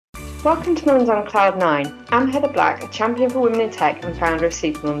Welcome to Mums on Cloud 9. I'm Heather Black, a champion for women in tech and founder of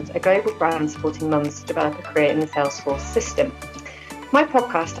Supermums, a global brand supporting mums to develop a career in the Salesforce system. My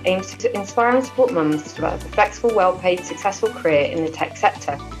podcast aims to inspire and support mums to develop a flexible, well-paid, successful career in the tech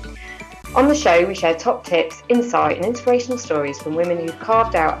sector. On the show, we share top tips, insight and inspirational stories from women who've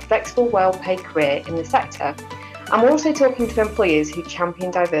carved out a flexible, well-paid career in the sector. And we're also talking to employers who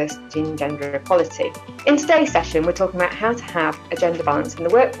champion diversity and gender equality. In today's session, we're talking about how to have a gender balance in the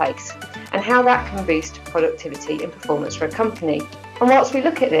workplace and how that can boost productivity and performance for a company. And whilst we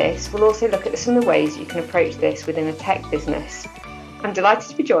look at this, we'll also look at some of the ways you can approach this within a tech business. I'm delighted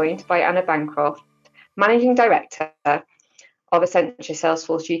to be joined by Anna Bancroft, Managing Director of Accenture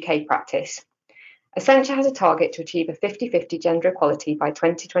Salesforce UK practice. Accenture has a target to achieve a 50-50 gender equality by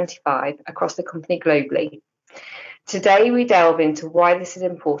 2025 across the company globally. Today, we delve into why this is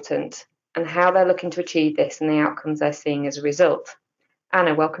important and how they're looking to achieve this and the outcomes they're seeing as a result.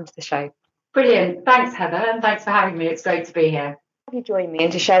 Anna, welcome to the show. Brilliant. Thanks, Heather, and thanks for having me. It's great to be here. You join me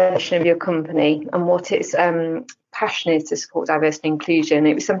and to share the mission of your company and what its passion is to support diversity and inclusion.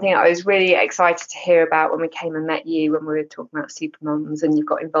 It was something I was really excited to hear about when we came and met you when we were talking about Supermums and you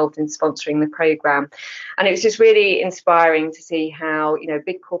got involved in sponsoring the programme. And it was just really inspiring to see how, a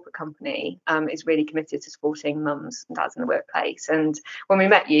big corporate company is really committed to supporting mums and dads in the workplace. And when we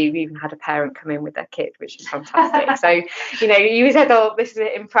met you, we even had a parent come in with their kid, which is fantastic. So, you said, oh, this is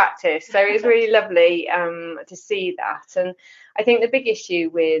it in practice. So it was really lovely to see that. And I think the big issue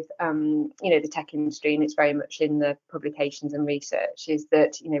with, the tech industry, and it's very much in the publications and research, is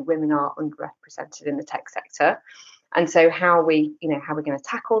that, women are underrepresented in the tech sector. And so how are we going to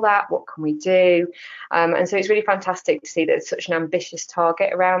tackle that? What can we do? And so it's really fantastic to see that there's such an ambitious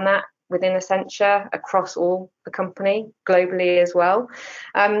target around that within Accenture across all the company globally as well.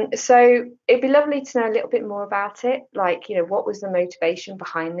 So it'd be lovely to know a little bit more about it. Like, what was the motivation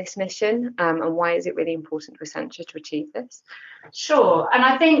behind this mission and why is it really important to Accenture to achieve this? Sure. And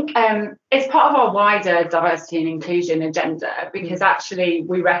I think it's part of our wider diversity and inclusion agenda, because actually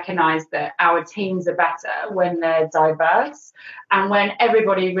we recognise that our teams are better when they're diverse and when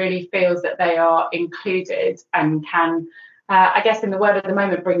everybody really feels that they are included and can, I guess in the word of the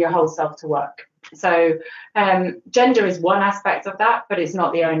moment, bring your whole self to work. So gender is one aspect of that, but it's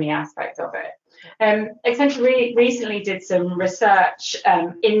not the only aspect of it. Accenture recently did some research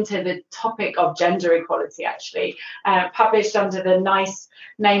into the topic of gender equality, actually, published under the nice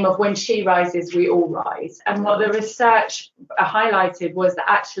name of When She Rises, We All Rise. And what the research highlighted was that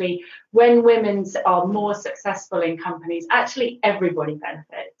actually when women are more successful in companies, actually everybody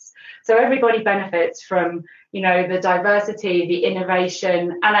benefits. So everybody benefits from, the diversity, the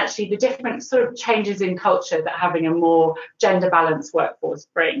innovation, and actually the different sort of changes in culture that having a more gender balanced workforce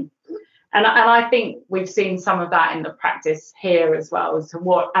bring. And I think we've seen some of that in the practice here as well,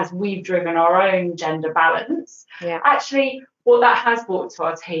 as we've driven our own gender balance. Yeah. Actually, what that has brought to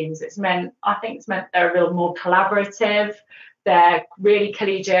our teams, it's meant they're a little more collaborative. They're really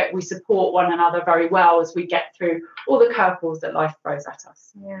collegiate. We support one another very well as we get through all the curveballs that life throws at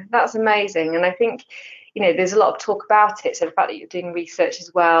us. Yeah, that's amazing. And I think, there's a lot of talk about it. So the fact that you're doing research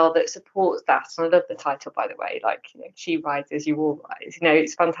as well that supports that. And I love the title, by the way, She Rises, You All Rise.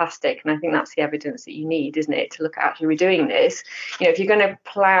 It's fantastic. And I think that's the evidence that you need, isn't it? To look at actually we're doing this. If you're going to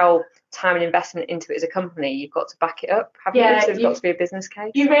plough time and investment into it as a company, you've got to back it up, haven't you? So there's got to be a business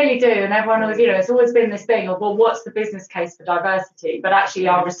case. You really do. And everyone always, it's always been this thing of, well, what's the business case for diversity? But actually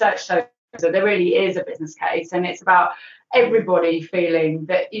our research shows that there really is a business case, and it's about everybody feeling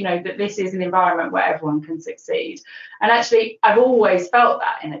that, that this is an environment where everyone can succeed. And actually, I've always felt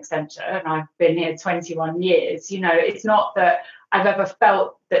that in Accenture, and I've been here 21 years. It's not that I've ever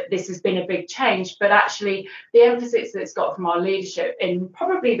felt that this has been a big change, but actually the emphasis that it's got from our leadership in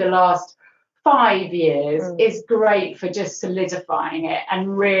probably the last 5 years is great for just solidifying it.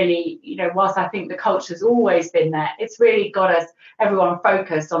 And really, whilst I think the culture's always been there, it's really got everyone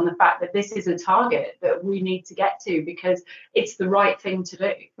focused on the fact that this is a target that we need to get to because it's the right thing to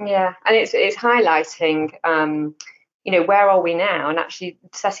do. Yeah, and it's highlighting where are we now, and actually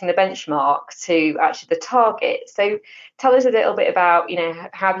setting the benchmark to actually the target. So tell us a little bit about,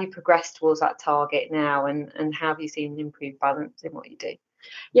 how have you progressed towards that target now, and how have you seen an improved balance in what you do?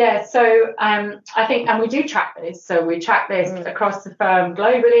 Yeah, so I think, and we do track this. So we track this across the firm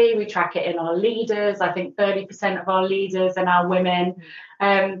globally. We track it in our leaders. I think 30% of our leaders are now women.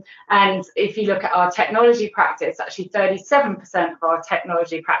 And if you look at our technology practice, actually 37% of our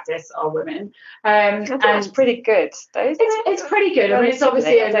technology practice are women. And that's pretty good. It's pretty good. I mean, it's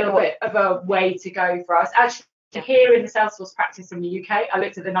obviously a little bit of a way to go for us. Actually, here in the Salesforce practice in the UK, I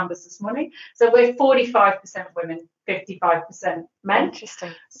looked at the numbers this morning. So we're 45% women, 55% men.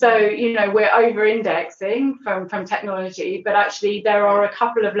 Interesting. So, you know, we're over-indexing from technology, but actually there are a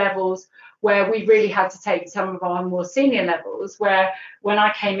couple of levels where we really had to take some of our more senior levels, where when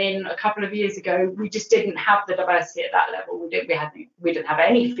I came in a couple of years ago, we just didn't have the diversity at that level. We didn't have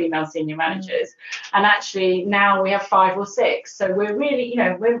any female senior managers. And actually now we have 5 or 6. So we're really, you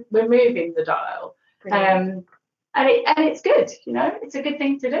know, we're moving the dial. And it's good, you know, it's a good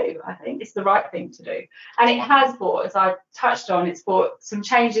thing to do. I think it's the right thing to do. And it has brought, as I touched on, it's brought some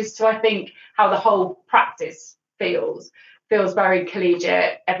changes to, I think, how the whole practice feels very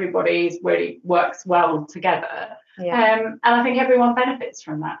collegiate. Everybody really works well together. And I think everyone benefits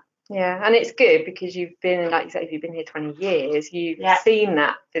from that. Yeah, and it's good because you've been, like you say, if you've been here 20 years, you've seen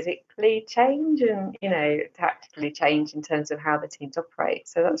that physically change and, you know, tactically change in terms of how the teams operate.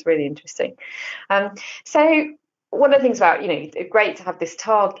 So that's really interesting. So one of the things about, you know, great to have this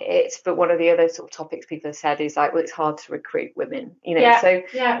target, but one of the other sort of topics people have said is like, well, it's hard to recruit women, you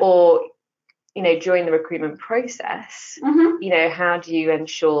know, or, you know, during the recruitment process, you know, how do you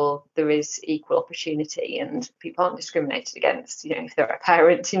ensure there is equal opportunity and people aren't discriminated against, you know, if they're a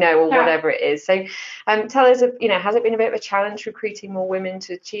parent, you know, or whatever it is. So tell us, you know, has it been a bit of a challenge recruiting more women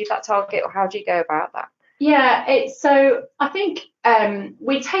to achieve that target, or how do you go about that? Yeah, so I think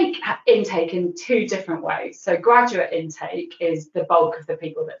we take intake in 2 different ways. So graduate intake is the bulk of the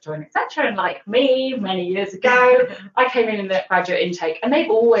people that join, etc. And like me, many years ago, I came in the graduate intake, and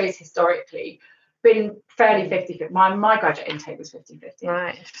they've always historically been fairly 50-50. My graduate intake was 50-50.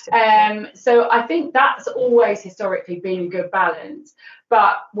 Right. So I think that's always historically been a good balance.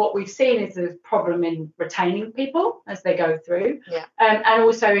 But what we've seen is a problem in retaining people as they go through, and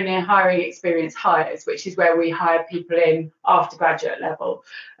also in hiring experienced hires, which is where we hire people in after graduate level.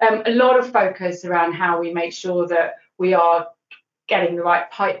 A lot of focus around how we make sure that we are getting the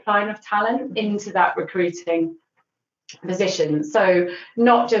right pipeline of talent into that recruiting position. So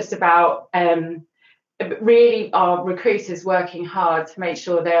not just about really our recruiters working hard to make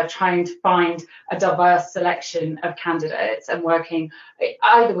sure they are trying to find a diverse selection of candidates and working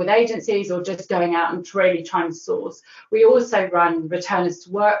either with agencies or just going out and really trying to source. We also run returners to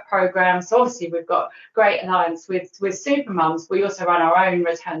work programs. So obviously we've got great alliance with Supermums. We also run our own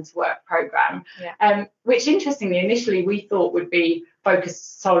return to work program, which interestingly initially we thought would be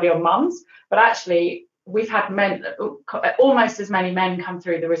focused solely on mums, but actually we've had almost as many men come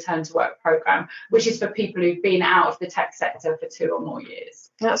through the return to work program, which is for people who've been out of the tech sector for 2 or more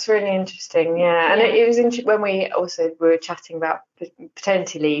years. That's really interesting. And it was interesting when we were chatting about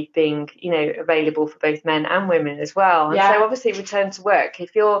paternity leave being, you know, available for both men and women as well. And so obviously return to work,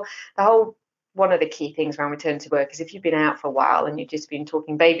 if you're one of the key things around return to work is if you've been out for a while and you've just been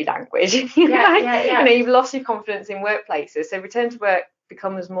talking baby language, you know, you've lost your confidence in workplaces. So return to work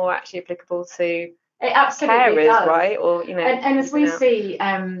becomes more actually applicable to it absolutely carers, does. right? Or, you know, and as we see,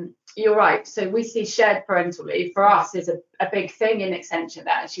 you're right. So we see shared parental leave for us is a big thing in Accenture.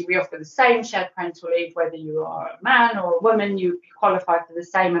 That actually we offer the same shared parental leave, whether you are a man or a woman, you qualify for the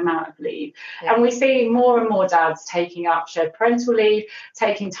same amount of leave. And we see more and more dads taking up shared parental leave,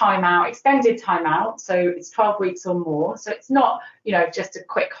 taking time out, extended time out. So it's 12 weeks or more. So it's not, you know, just a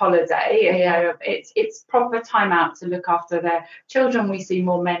quick holiday. You know, it's proper time out to look after their children. We see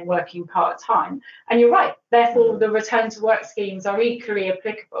more men working part-time. And you're right. Therefore, the return to work schemes are equally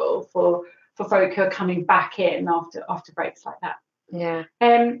applicable for folk who are coming back in after breaks like that.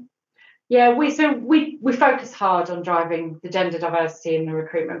 We focus hard on driving the gender diversity in the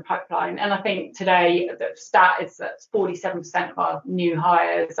recruitment pipeline, and I think today the stat is that 47% of our new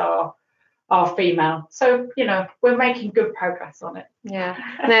hires are female. So, you know, we're making good progress on it. No,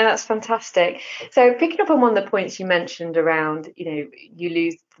 that's fantastic. So picking up on one of the points you mentioned around, you know, you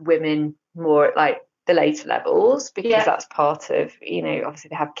lose women more at like the later levels because that's part of, you know, obviously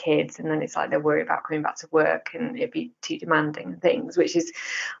they have kids and then it's like they're worried about coming back to work and it'd be too demanding and things, which is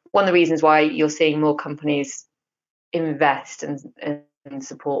one of the reasons why you're seeing more companies invest and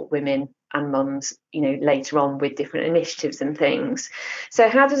support women and mums, you know, later on with different initiatives and things. So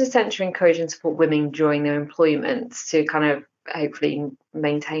how does Accenture encourage and support women during their employment to kind of hopefully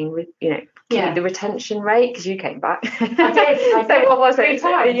maintain, you know, keep the retention rate? Because you came back. I did. So what was 3 it?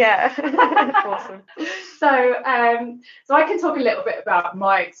 times. Awesome. So I can talk a little bit about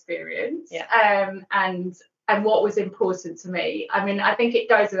my experience and what was important to me. I mean, I think it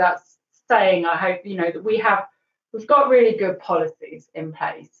goes without saying, I hope, you know, that we've got really good policies in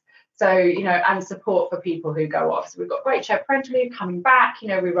place. So, and support for people who go off. So we've got great shared parental leave coming back. We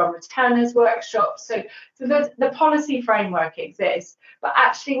run returners workshops. So the policy framework exists, but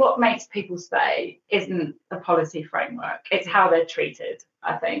actually what makes people stay isn't the policy framework. It's how they're treated,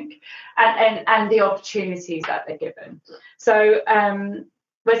 I think, and the opportunities that they're given. So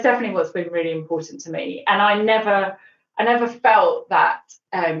that's definitely what's been really important to me. And I never felt that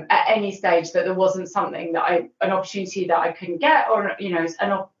at any stage that there wasn't something that an opportunity that I couldn't get, or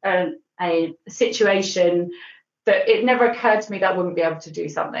a situation that it never occurred to me that I wouldn't be able to do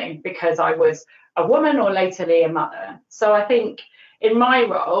something because I was a woman or latterly a mother. So I think in my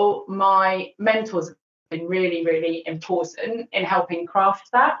role, my mentors have been really, really important in helping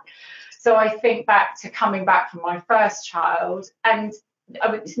craft that. So I think back to coming back from my first child, and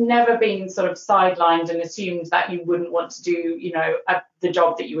it's never been sort of sidelined and assumed that you wouldn't want to do, the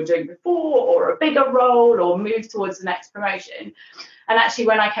job that you were doing before, or a bigger role, or move towards the next promotion. And actually,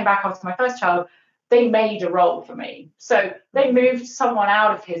 when I came back after my first child, they made a role for me. So they moved someone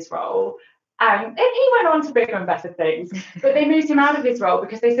out of his role, and he went on to bigger and better things. But they moved him out of his role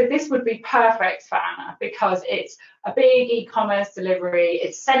because they said this would be perfect for Anna because it's a big e-commerce delivery,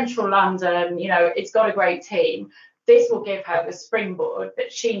 it's central London, it's got a great team. This will give her the springboard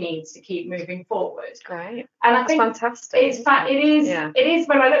that she needs to keep moving forward. Great. And I think fantastic. It is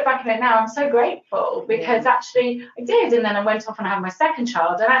when I look back at it now, I'm so grateful because actually I did. And then I went off and had my second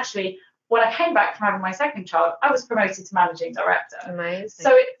child. And actually, when I came back from having my second child, I was promoted to managing director. Amazing. So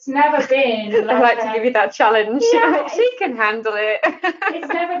it's never been I like to give you that challenge. Yeah, she can handle it. It's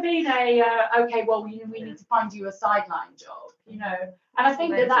never been okay, well, we need to find you a sideline job, And I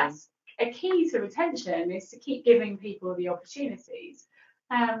think that's a key to retention is to keep giving people the opportunities.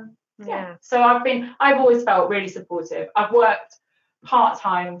 So I've always felt really supportive. I've worked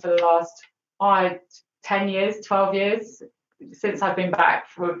part-time for the last 10 years, 12 years since I've been back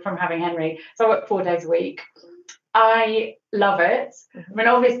from having Henry. So I work 4 days a week. I love it. I mean,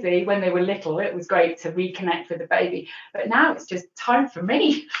 obviously, when they were little, it was great to reconnect with the baby. But now it's just time for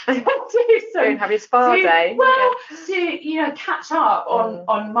me to have your spa day. Well, to catch up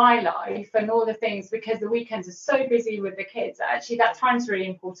on my life and all the things, because the weekends are so busy with the kids. Actually, that time's really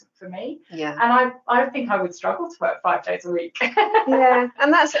important for me. Yeah. And I think I would struggle to work 5 days a week. Yeah,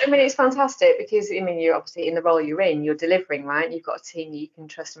 and it's fantastic because you're obviously in the role you're in, you're delivering, right? You've got a team that you can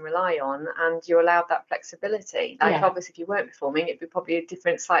trust and rely on, and you're allowed that flexibility. Obviously, if you weren't performing, it'd be probably a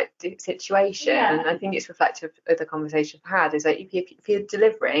different situation. Yeah. And I think it's reflective of the conversation we've had, is that if you're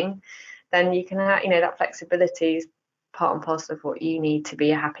delivering, then you can have, that flexibility is part and parcel of what you need to be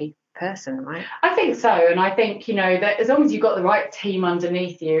a happy person, right? I think so. And I think, that as long as you've got the right team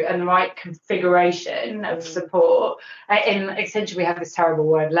underneath you and the right configuration of support, in Accenture we have this terrible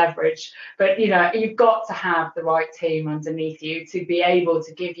word leverage, but you've got to have the right team underneath you to be able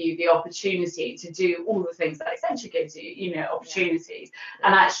to give you the opportunity to do all the things that Accenture gives you, opportunities.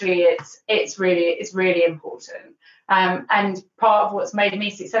 And actually it's really important. And part of what's made me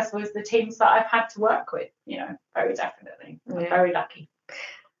successful is the teams that I've had to work with, very definitely. I'm very lucky.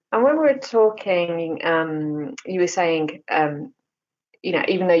 And when we were talking, you were saying,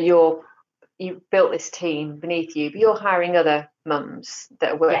 even though you've built this team beneath you, but you're hiring other mums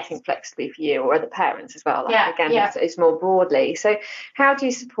that are working flexibly for you, or other parents as well. It's more broadly. So how do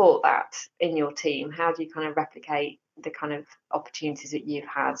you support that in your team? How do you kind of replicate the kind of opportunities that you've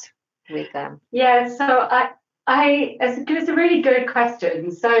had with them? Yeah, so it's a really good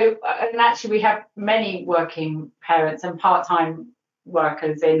question. So, and actually we have many working parents and part-time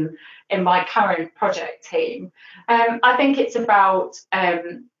workers in my current project team. I think it's about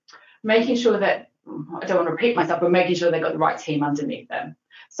making sure that, I don't want to repeat myself, but making sure they've got the right team underneath them.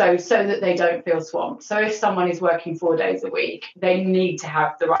 So that they don't feel swamped. So if someone is working 4 days a week, they need to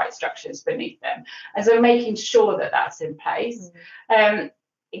have the right structures beneath them. And so making sure that that's in place.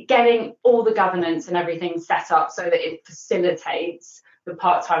 Getting all the governance and everything set up so that it facilitates the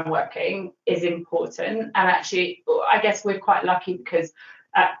part-time working is important. And actually, I guess we're quite lucky because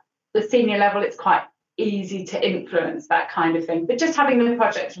at the senior level, it's quite easy to influence that kind of thing. But just having the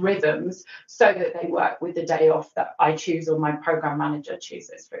project rhythms so that they work with the day off that I choose or my program manager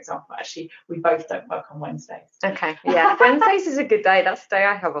chooses, for example. Actually, we both don't work on Wednesdays. Okay, yeah. Wednesdays is a good day. That's the day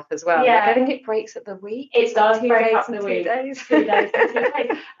I have off as well. Yeah. I think it breaks up the week. It does break up the 2 week. 2 days. 2 days and 2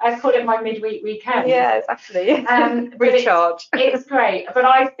 days. I call it my midweek weekend. Yeah, exactly. Recharge. It's great. But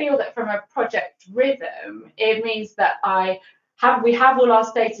I feel that from a project rhythm, it means that we have all our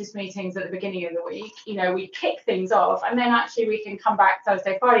status meetings at the beginning of the week. We kick things off, and then actually we can come back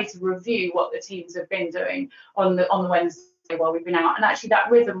Thursday, Friday to review what the teams have been doing on the Wednesday while we've been out. And actually that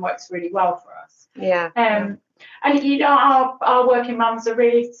rhythm works really well for us. Yeah. And our working mums are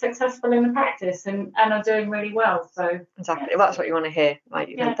really successful in the practice and are doing really well. So exactly, well, that's what you want to hear. Like,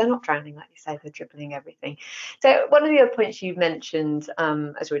 they're not drowning, like you say, they're dribbling everything. So one of the other points you mentioned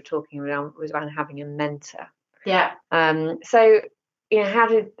as we were talking around was around having a mentor. Yeah. So how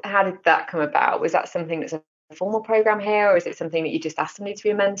did that come about? Was that something that's a formal program here, or is it something that you just asked somebody to be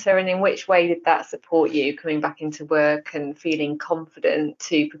a mentor? And in which way did that support you coming back into work and feeling confident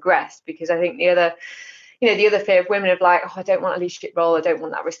to progress? Because I think the other fear of women of like, I don't want a leadership role, I don't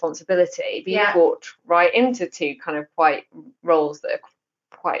want that responsibility. But you've walked right into two kind of quite roles that are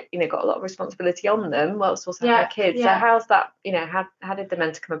quite, got a lot of responsibility on them, whilst also having kids. So how's that, how did the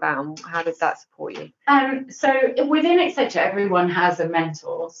mentor come about, and how did that support you? So within Etc, everyone has a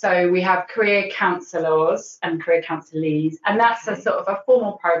mentor. So we have career counsellors and career counselees, and that's a sort of a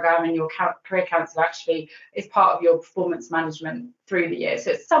formal program, and your career counsellor actually is part of your performance management through the year.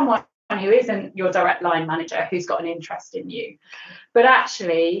 So it's someone who isn't your direct line manager who's got an interest in you. But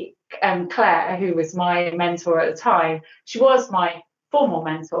actually, Claire, who was my mentor at the time, she was my formal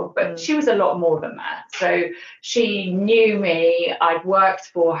mentor, but she was a lot more than that. So she knew me, I'd worked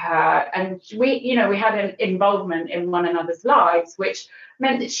for her, and we had an involvement in one another's lives, which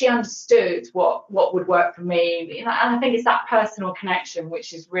meant that she understood what would work for me. And I think it's that personal connection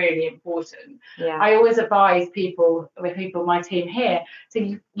which is really important. I always advise people, my team here,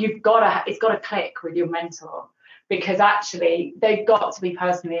 so it's got to click with your mentor, because actually they've got to be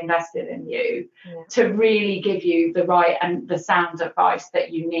personally invested in you to really give you the right and the sound advice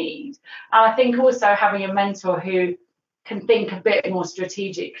that you need. And I think also having a mentor who can think a bit more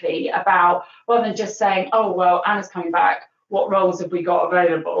strategically about, rather than just saying, oh, well, Anna's coming back, what roles have we got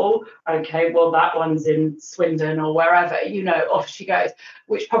available? Okay, well, that one's in Swindon or wherever, off she goes,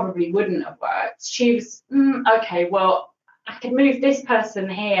 which probably wouldn't have worked. She was, okay, well, I could move this person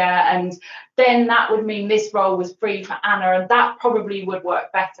here, and then that would mean this role was free for Anna, and that probably would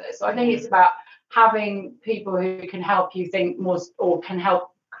work better. So I think it's about having people who can help you think more, or can help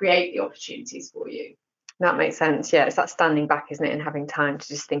create the opportunities for you. That makes sense. Yeah, it's that standing back, isn't it, and having time to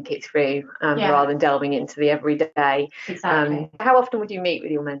just think it through rather than delving into the everyday. Exactly. How often would you meet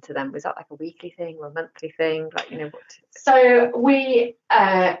with your mentor then? Was that like a weekly thing or a monthly thing? Like, So we,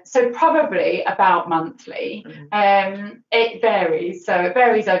 so probably about monthly. It varies. So it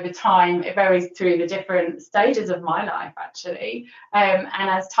varies over time. It varies through the different stages of my life, actually. And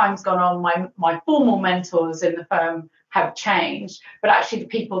as time's gone on, my formal mentors in the firm have changed, but actually the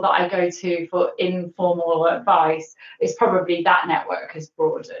people that I go to for informal advice is probably that network has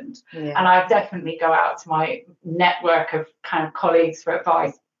broadened. And I definitely go out to my network of kind of colleagues for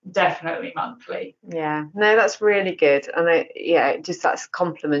advice, definitely monthly. No, that's really good. And just that's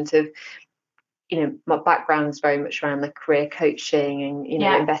compliment of, my background is very much around the career coaching and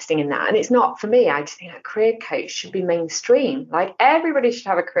investing in that. And it's not, for me, I just think that career coach should be mainstream. Like, everybody should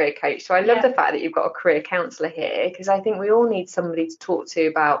have a career coach. So I love the fact that you've got a career counsellor here, because I think we all need somebody to talk to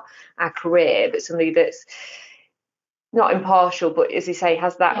about our career, but somebody that's not impartial, but as you say,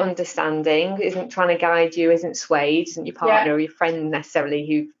 has that understanding, isn't trying to guide you, isn't swayed, isn't your partner or your friend necessarily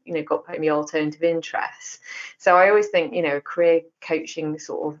who got maybe alternative interests. So I always think, a career coaching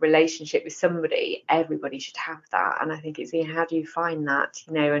sort of relationship with somebody, everybody should have that. And I think it's, how do you find that,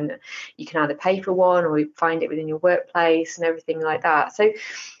 and you can either pay for one or you find it within your workplace and everything like that. So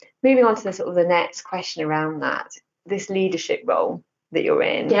moving on to the sort of the next question around that, this leadership role that you're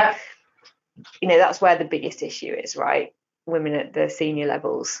in. That's where the biggest issue is, right? Women at the senior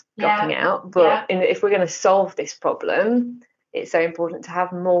levels dropping out. But if we're going to solve this problem, it's so important to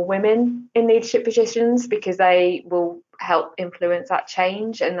have more women in leadership positions, because they will help influence that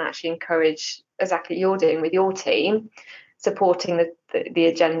change and actually encourage exactly what you're doing with your team, supporting the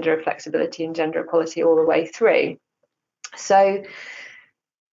agenda of flexibility and gender equality all the way through. So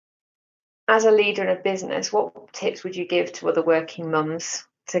as a leader in a business, what tips would you give to other working mums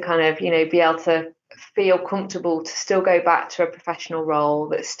to kind of, be able to feel comfortable to still go back to a professional role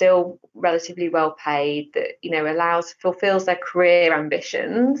that's still relatively well paid, that, fulfills their career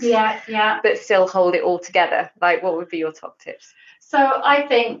ambitions, but still hold it all together? Like, what would be your top tips? So I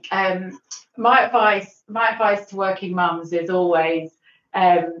think my advice to working mums is always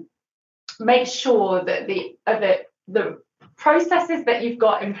make sure that the processes that you've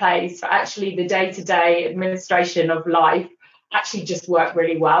got in place for actually the day-to-day administration of life actually just work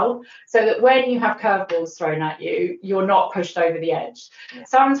really well, so that when you have curveballs thrown at you, you're not pushed over the edge. Yeah.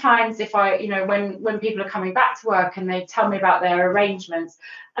 Sometimes if I, when people are coming back to work and they tell me about their arrangements,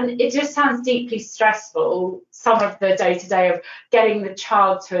 and it just sounds deeply stressful, some of the day-to-day of getting the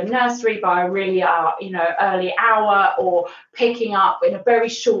child to a nursery by a really early hour, or picking up in a very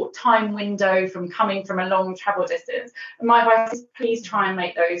short time window from coming from a long travel distance. And my advice is, please try and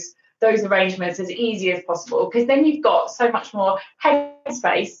make those arrangements as easy as possible, because then you've got so much more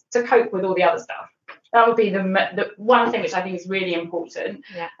headspace to cope with all the other stuff. That would be the one thing which I think is really important.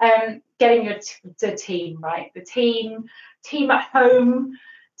 Yeah. Getting the team right, the team at home,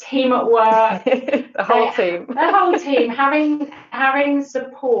 team at work, the whole team, having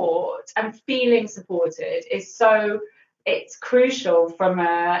support and feeling supported is so. It's crucial from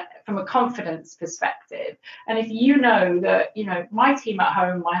a confidence perspective. And if you know that, my team at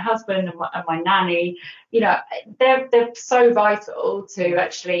home, my husband and my nanny, they're so vital to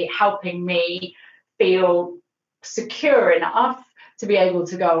actually helping me feel secure enough to be able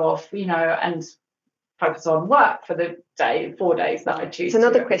to go off, and focus on work for the 4 days that I choose. It's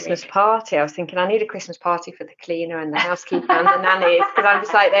another Christmas party. I was thinking I need a Christmas party for the cleaner and the housekeeper and the nannies, because I'm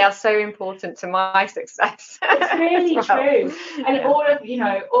just like, they are so important to my success. It's really true. And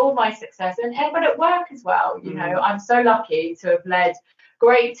all my success, but at work as well, I'm so lucky to have led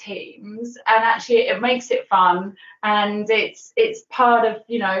great teams, and actually it makes it fun, and it's part of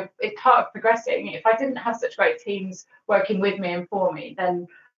it's part of progressing. If I didn't have such great teams working with me and for me, then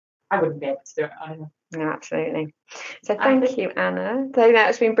I wouldn't be able to do it either. No, absolutely. So thank you, Anna. So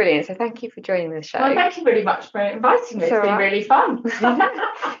that's been brilliant. So thank you for joining the show. Well, thank you very much for inviting me. It's been really fun.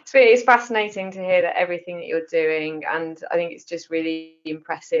 It's fascinating to hear that everything that you're doing, and I think it's just really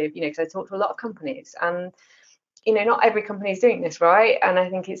impressive, because I talk to a lot of companies, and not every company is doing this, right? And I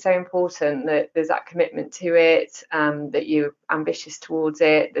think it's so important that there's that commitment to it, that you're ambitious towards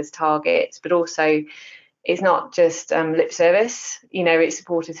it, there's targets, but also it's not just lip service, it's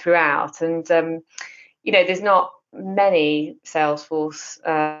supported throughout. And there's not many Salesforce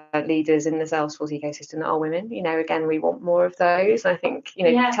leaders in the Salesforce ecosystem that are women. Again, we want more of those. I think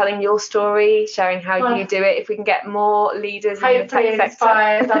telling your story, sharing how you do it, if we can get more leaders in the tech sector,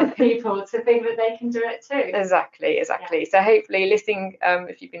 inspires other people to think that they can do it too. Exactly. Yeah. So hopefully listening,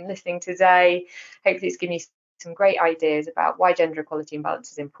 if you've been listening today, hopefully it's given you some great ideas about why gender equality and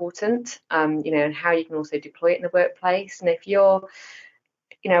balance is important, and how you can also deploy it in the workplace. And if you're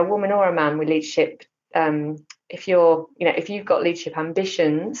a woman or a man with leadership, if you've got leadership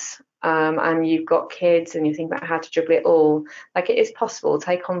ambitions, and you've got kids and you think about how to juggle it all, like, it is possible.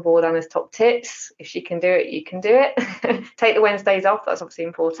 Take on board Anna's top tips. If she can do it, you can do it. Take the Wednesdays off, that's obviously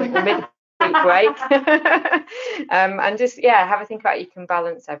important. The midweek break. And just have a think about how you can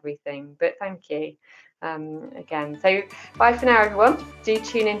balance everything. But thank you again. So bye for now, everyone. Do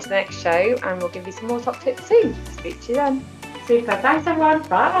tune into the next show, and we'll give you some more top tips soon. Speak to you then. Super. Thanks, everyone.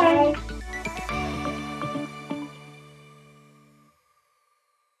 Bye.